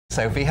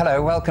Sophie,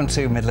 hello, welcome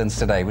to Midlands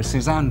Today with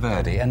Suzanne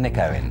Verdi and Nick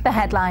Owen. The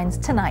headlines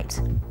tonight.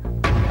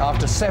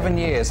 After 7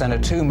 years and a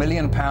 £2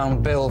 million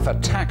bill for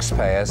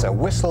taxpayers, a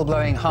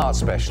whistleblowing heart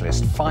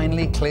specialist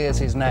finally clears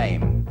his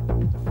name.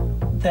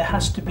 There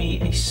has to be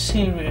a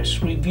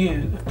serious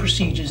review of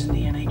procedures in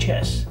the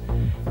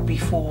NHS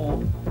before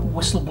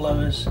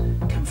whistleblowers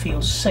can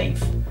feel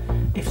safe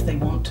if they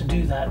want to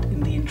do that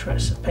in the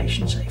interests of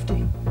patient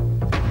safety.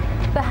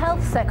 The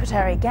Health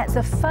Secretary gets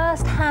a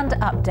first-hand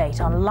update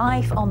on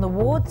life on the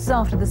wards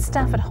after the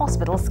Stafford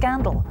Hospital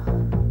scandal.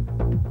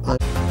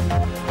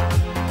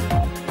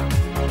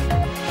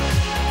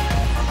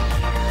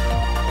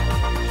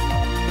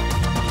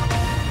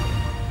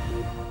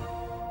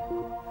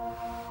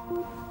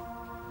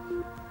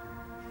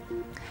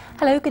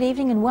 Hello, good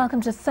evening and welcome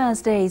to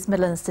Thursday's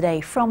Midlands Today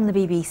from the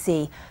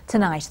BBC.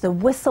 Tonight, the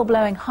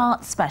whistleblowing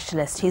heart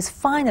specialist who's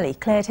finally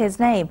cleared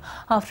his name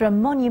after a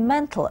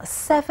monumental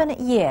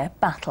 7-year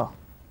battle.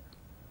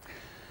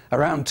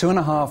 Around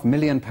 £2.5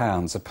 million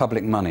of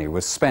public money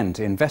was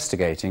spent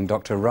investigating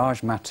Dr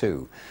Raj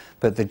Mattu,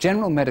 but the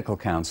General Medical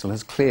Council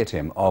has cleared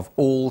him of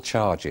all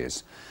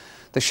charges.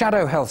 The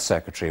Shadow Health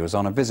Secretary was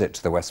on a visit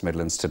to the West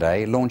Midlands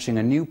today, launching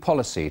a new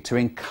policy to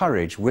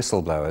encourage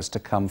whistleblowers to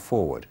come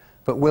forward.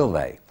 But will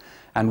they?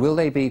 And will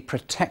they be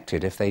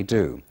protected if they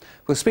do?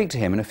 We'll speak to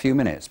him in a few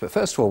minutes, but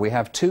first of all we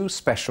have two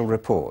special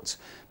reports,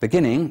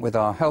 beginning with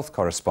our health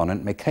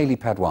correspondent Michele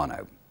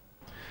Paduano.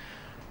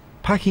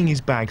 Packing his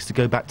bags to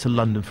go back to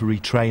London for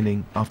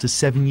retraining. After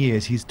 7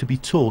 years he's to be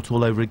taught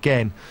all over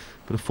again,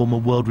 but a former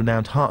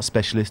world-renowned heart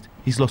specialist,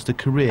 he's lost a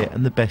career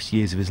and the best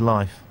years of his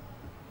life.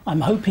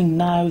 I'm hoping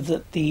now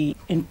that the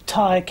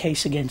entire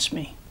case against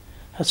me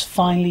has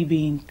finally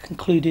been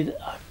concluded,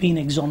 I've been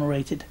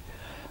exonerated,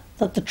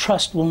 that the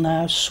Trust will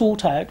now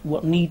sort out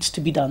what needs to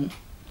be done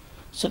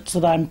such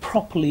that I'm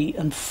properly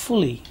and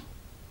fully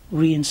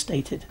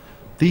reinstated.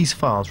 These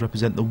files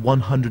represent the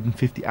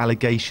 150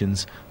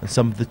 allegations and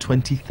some of the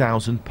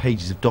 20,000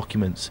 pages of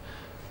documents.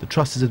 The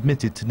Trust has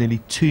admitted to nearly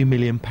 £2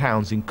 million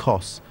in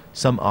costs.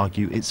 Some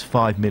argue it's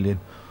 £5 million.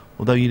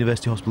 Although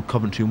University Hospital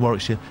Coventry in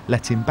Warwickshire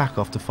let him back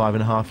after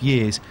 5.5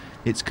 years,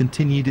 it's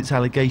continued its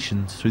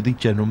allegations through the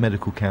General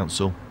Medical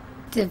Council.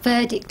 The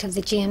verdict of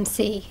the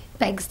GMC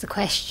begs the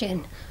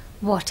question,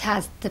 what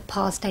has the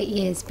past 8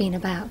 years been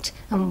about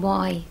and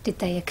why did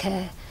they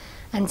occur?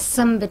 And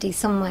somebody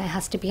somewhere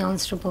has to be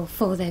answerable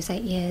for those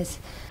 8 years.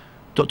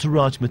 Dr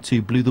Raj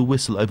Mattu blew the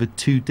whistle over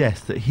 2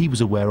 deaths that he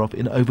was aware of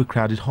in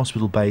overcrowded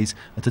hospital bays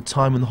at a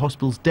time when the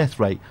hospital's death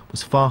rate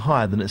was far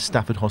higher than at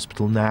Stafford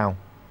Hospital now.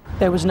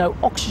 There was no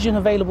oxygen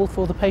available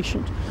for the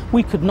patient.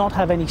 We could not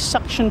have any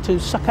suction to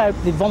suck out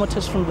the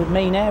vomitus from the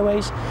main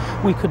airways.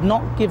 We could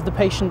not give the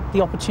patient the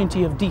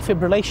opportunity of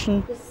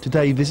defibrillation.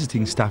 Today,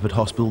 visiting Stafford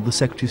Hospital, the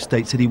Secretary of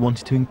State said he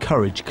wanted to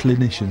encourage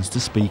clinicians to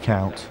speak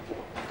out.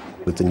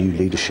 With the new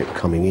leadership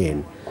coming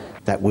in,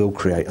 that will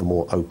create a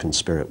more open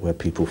spirit where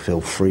people feel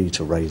free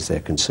to raise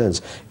their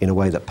concerns in a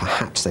way that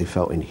perhaps they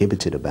felt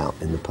inhibited about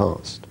in the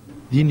past.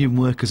 The Indian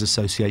Workers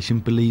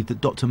Association believe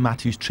that Dr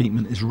Mattu's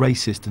treatment is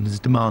racist and has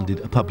demanded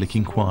a public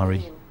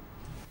inquiry.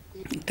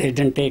 They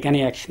didn't take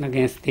any action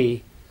against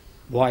the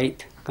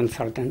white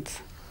consultants,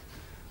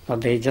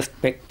 but they just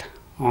picked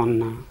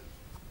on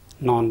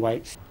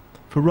non-whites.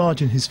 For Raj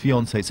and his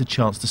fiancée, it's a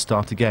chance to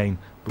start again,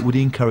 but would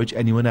he encourage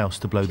anyone else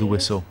to blow the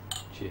whistle?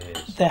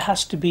 There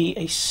has to be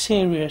a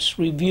serious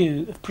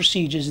review of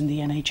procedures in the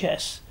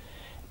NHS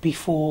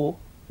before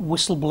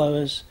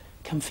whistleblowers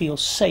can feel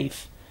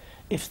safe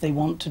if they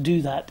want to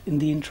do that in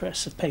the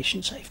interests of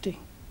patient safety.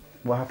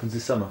 What happens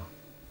this summer?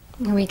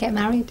 We get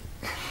married.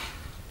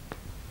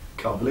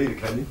 Can't believe it,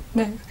 can you?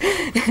 No.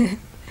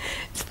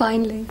 It's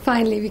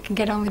finally we can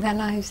get on with our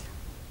lives.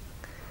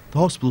 The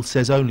hospital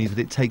says only that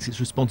it takes its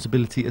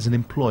responsibility as an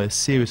employer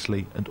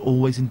seriously and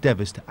always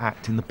endeavours to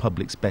act in the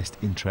public's best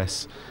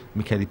interests.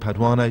 Michele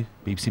Paduano,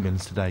 BBC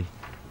Midlands Today.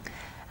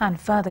 And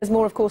further. There's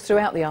more, of course,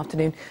 throughout the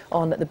afternoon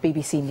on the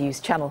BBC News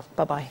channel.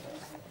 Bye-bye.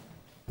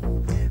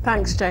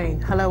 Thanks,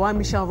 Jane. Hello, I'm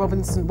Michelle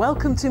Robinson.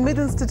 Welcome to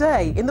Midlands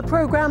Today in the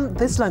programme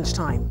this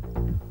lunchtime.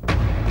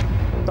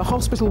 The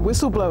hospital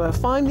whistleblower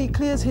finally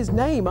clears his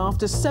name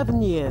after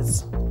 7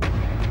 years.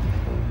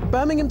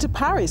 Birmingham to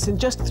Paris in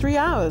just 3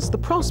 hours, the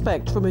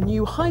prospect from a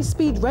new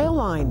high-speed rail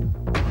line.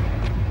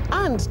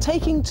 And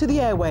taking to the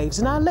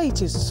airwaves in our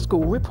latest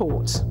school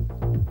report.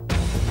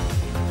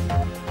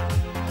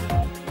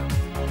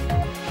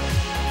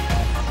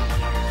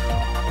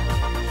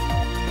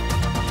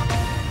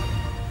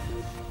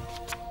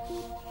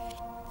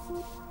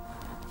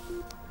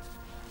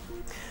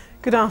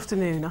 Good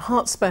afternoon. A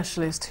heart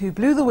specialist who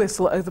blew the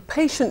whistle over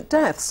patient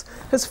deaths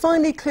has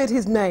finally cleared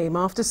his name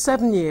after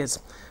 7 years.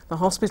 The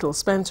hospital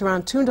spent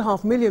around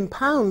 £2.5 million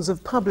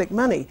of public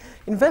money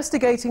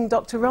investigating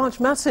Dr Raj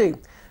Mattu,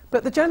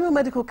 but the General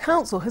Medical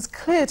Council has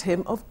cleared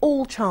him of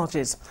all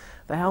charges.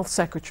 The Health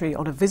Secretary,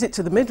 on a visit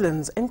to the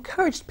Midlands,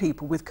 encouraged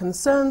people with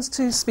concerns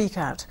to speak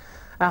out.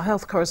 Our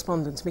health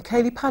correspondent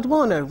Michele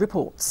Paduano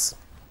reports.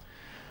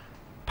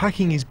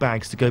 Packing his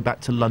bags to go back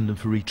to London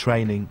for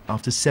retraining.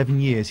 After 7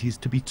 years, he's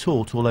to be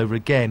taught all over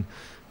again.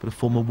 but a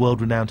former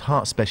world-renowned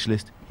heart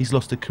specialist, he's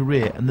lost a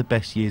career and the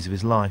best years of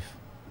his life.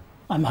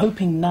 I'm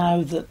hoping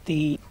now that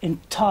the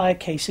entire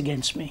case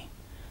against me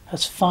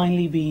has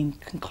finally been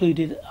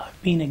concluded,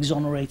 I've been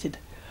exonerated,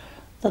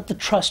 that the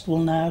Trust will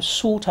now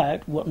sort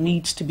out what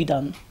needs to be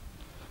done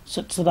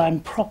such that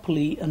I'm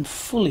properly and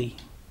fully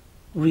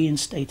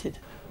reinstated.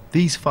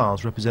 These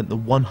files represent the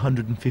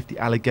 150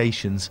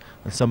 allegations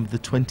and some of the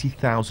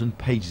 20,000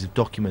 pages of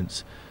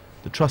documents.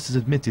 The Trust has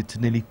admitted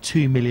to nearly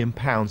 £2 million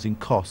in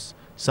costs.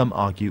 Some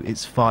argue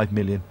it's £5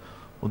 million.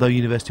 Although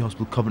University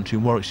Hospital Coventry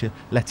in Warwickshire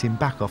let him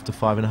back after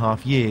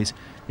 5.5 years,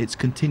 it's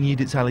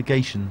continued its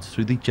allegations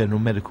through the General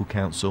Medical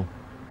Council.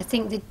 I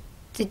think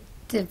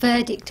the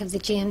verdict of the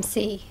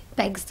GMC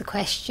begs the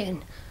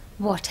question,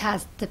 what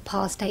has the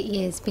past 8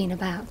 years been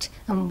about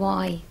and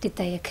why did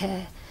they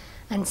occur?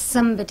 And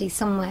somebody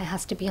somewhere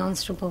has to be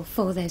answerable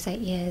for those 8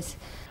 years.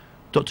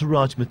 Dr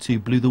Raj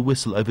Mattu blew the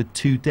whistle over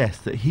 2 deaths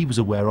that he was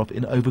aware of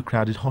in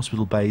overcrowded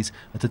hospital bays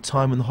at a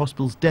time when the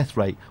hospital's death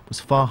rate was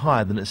far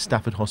higher than at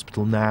Stafford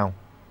Hospital now.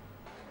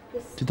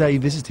 Today,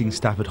 visiting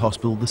Stafford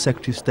Hospital, the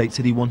Secretary of State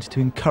said he wanted to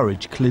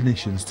encourage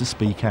clinicians to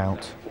speak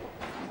out.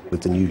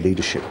 With the new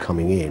leadership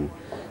coming in,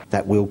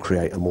 that will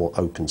create a more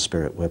open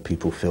spirit where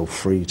people feel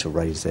free to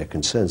raise their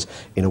concerns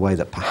in a way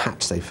that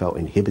perhaps they felt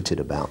inhibited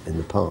about in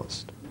the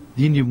past.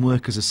 The Indian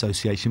Workers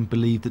Association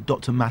believe that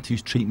Dr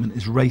Mattu's treatment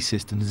is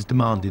racist and has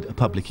demanded a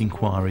public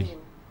inquiry.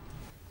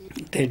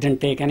 They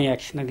didn't take any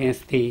action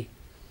against the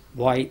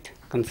white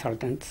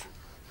consultants,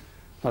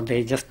 but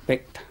they just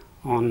picked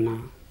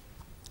on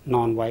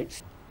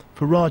non-whites.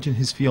 For Raj and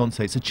his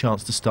fiancée, it's a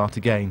chance to start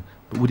again,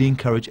 but would he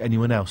encourage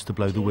anyone else to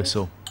blow the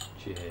whistle?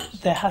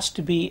 There has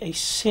to be a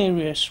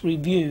serious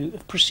review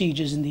of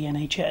procedures in the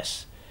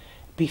NHS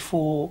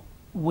before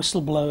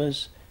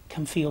whistleblowers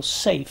can feel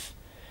safe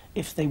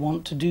if they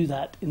want to do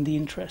that in the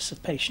interests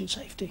of patient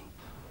safety.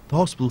 The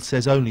hospital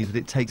says only that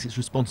it takes its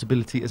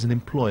responsibility as an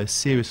employer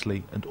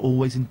seriously and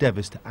always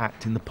endeavours to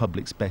act in the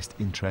public's best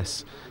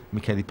interests.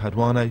 Michele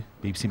Paduano,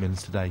 BBC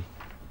Midlands Today.